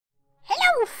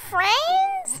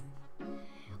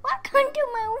Welcome to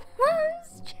my mom's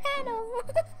channel.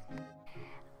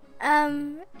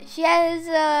 She has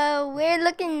a weird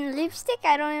looking lipstick.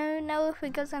 I don't even know if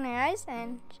it goes on her eyes,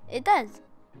 and it does.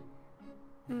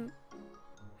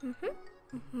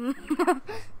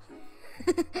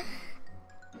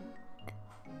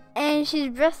 And she's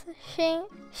brushing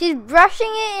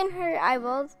it in her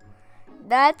eyeballs.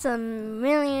 That's a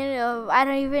million of, I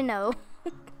don't even know.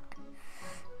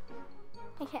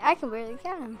 I can barely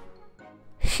count them.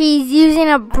 She's using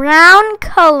a brown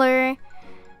color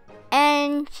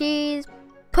and she's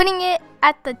putting it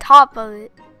at the top of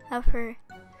her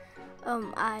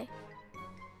eye.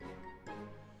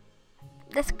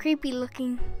 That's creepy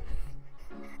looking.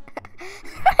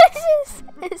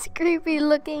 It's creepy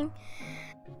looking.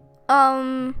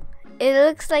 It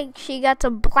looks like she got a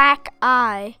black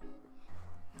eye.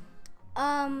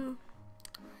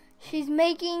 She's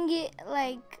making it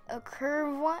like a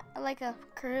curve one, like a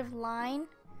curved line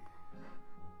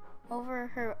over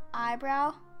her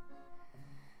eyebrow.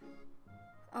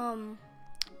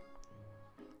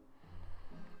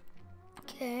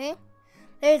 Okay.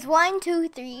 There's 1, 2,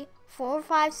 3, 4,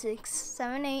 5, 6,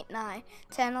 7, 8, 9,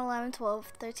 10, 11, 12,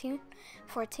 13,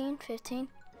 14, 15,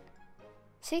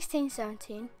 16,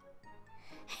 17,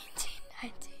 18,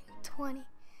 19, 20.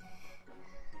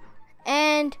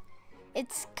 And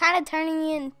it's kind of turning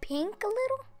in pink a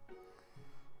little.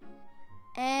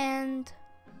 And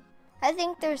I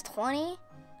think there's 20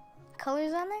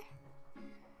 colors on there,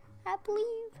 I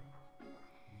believe.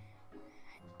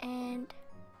 And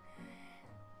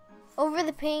over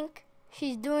the pink,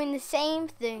 she's doing the same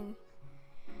thing.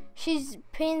 She's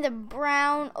putting the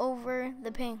brown over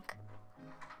the pink.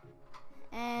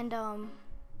 And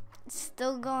it's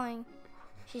still going.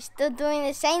 She's still doing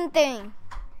the same thing.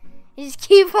 Just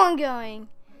keep on going.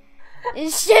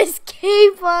 It's just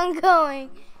keep on going.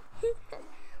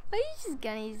 Why are you just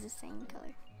gonna use the same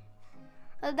color?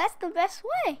 Well, that's the best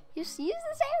way. Just use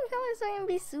the same color so it can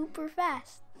be super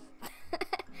fast.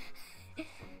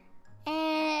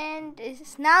 And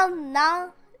it's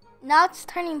now it's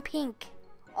turning pink.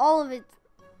 All of it.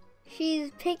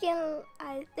 She's picking,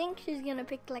 I think she's gonna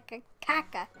pick like a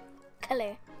caca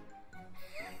color.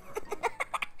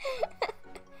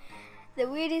 The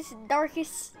weirdest,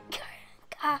 darkest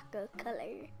caca color.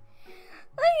 It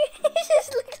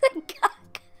just looks like caca.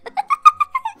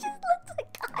 It just looks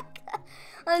like caca.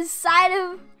 On the side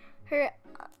of her,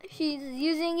 she's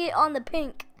using it on the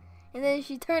pink. And then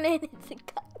she turned it into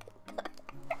caca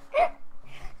color.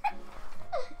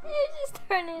 She's just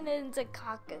turning it into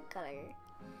caca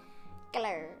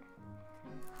color.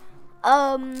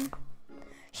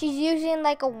 She's using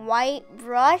like a white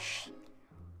brush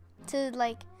to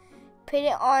like put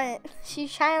it on.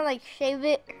 She's trying to like shave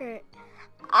her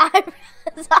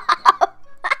eyebrows off.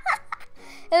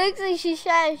 It looks like she's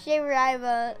trying to shave her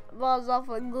eyeballs off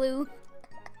with glue.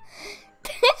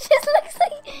 It just looks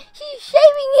like she's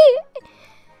shaving it.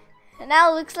 And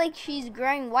now it looks like she's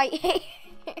growing white hair.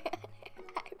 It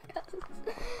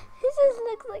just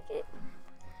looks like it.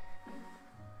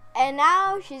 And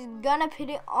now she's gonna put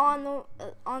it on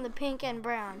the pink and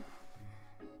brown.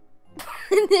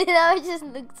 Now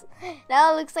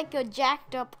it looks like a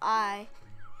jacked up eye.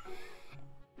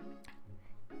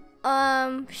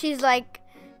 She's like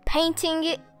painting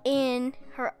it in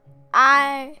her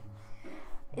eye.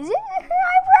 Is it her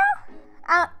eyebrow?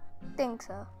 I don't think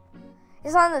so.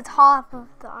 It's on the top of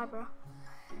the eyebrow.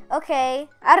 Okay,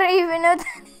 I don't even know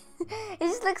that. It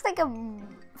just looks like a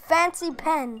fancy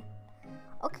pen.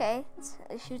 Okay,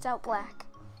 it shoots out black.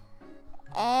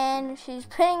 And she's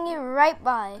putting it right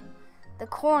by the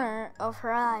corner of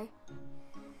her eye.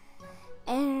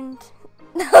 And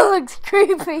that looks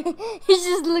creepy. It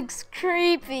just looks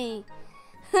creepy.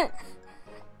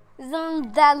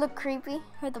 Doesn't that look creepy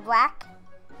with the black?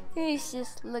 It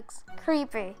just looks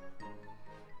creepy.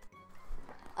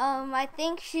 I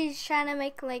think she's trying to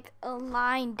make like a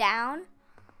line down.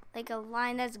 Like a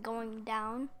line that's going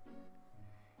down.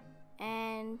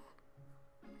 And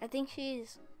I think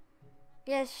she's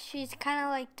kind of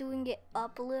like doing it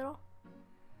up a little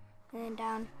and then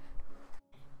down.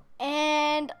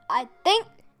 And I think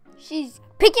she's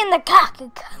picking the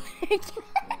caca color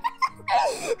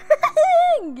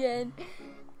again.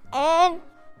 And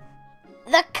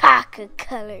the caca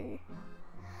color.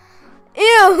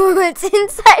 Ew, it's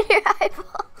inside your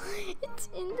eyeball. It's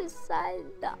inside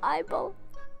the eyeball.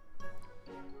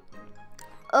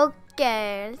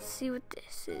 Okay, let's see what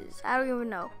this is. I don't even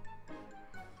know.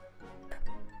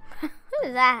 What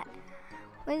is that?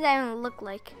 What does that even look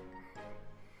like?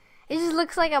 It just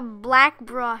looks like a black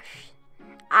brush.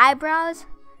 Eyebrows.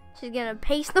 She's gonna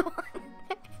paste them on.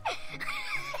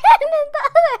 then the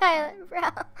other highlight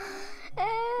brow.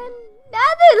 And now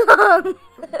they're long.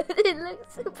 They look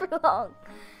super long.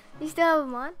 You still have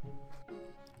them on?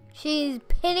 She's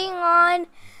putting on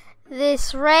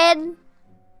this red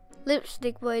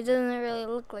lipstick, but it doesn't really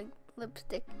look like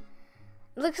lipstick.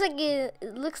 It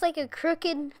looks like a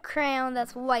crooked crayon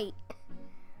that's white.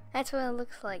 That's what it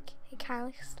looks like. It kind of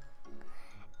looks.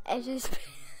 And just.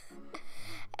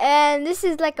 And this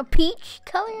is like a peach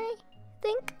color, I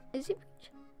think. Is it peach?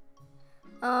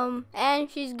 And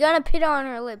she's gonna put on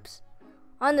her lips,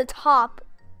 on the top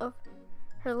of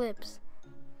her lips.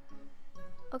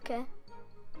 Okay.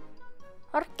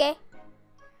 Okay.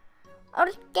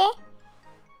 Okay.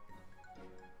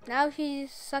 Now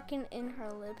she's sucking in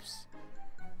her lips.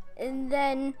 And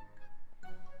then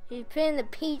she's putting the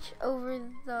peach over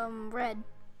the red.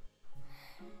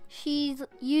 She's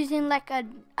using like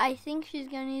I think she's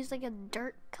gonna use like a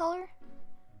dirt color.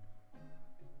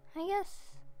 I guess.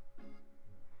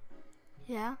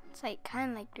 Yeah, it's like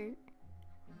kind of like dirt.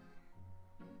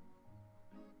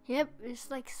 Yep,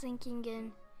 it's like sinking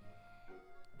in.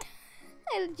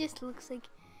 It just looks like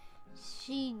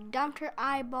she dumped her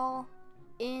eyeball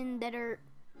in the dirt.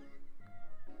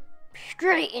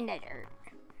 Straight in the dirt.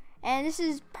 And this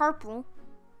is purple.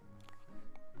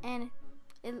 And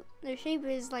the shape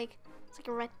is like, it's like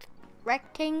a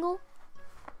rectangle.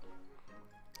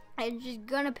 And she's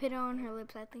gonna put it on her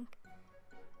lips, I think.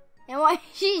 And why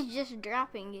she's just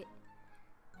dropping it.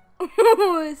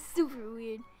 It's super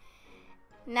weird.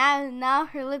 Now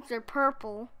her lips are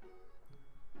purple.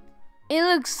 It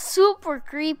looks super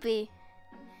creepy.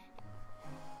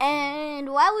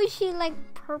 And why would she like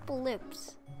purple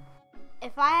lips?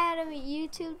 If I had a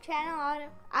YouTube channel,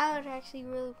 I would actually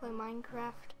really play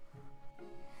Minecraft.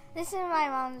 This is my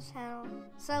mom's channel,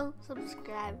 so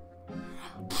subscribe.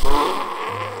 That's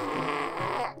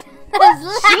loud.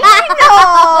 Gino!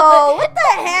 What the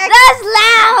heck? That's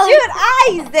loud! Dude,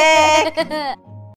 Isaac!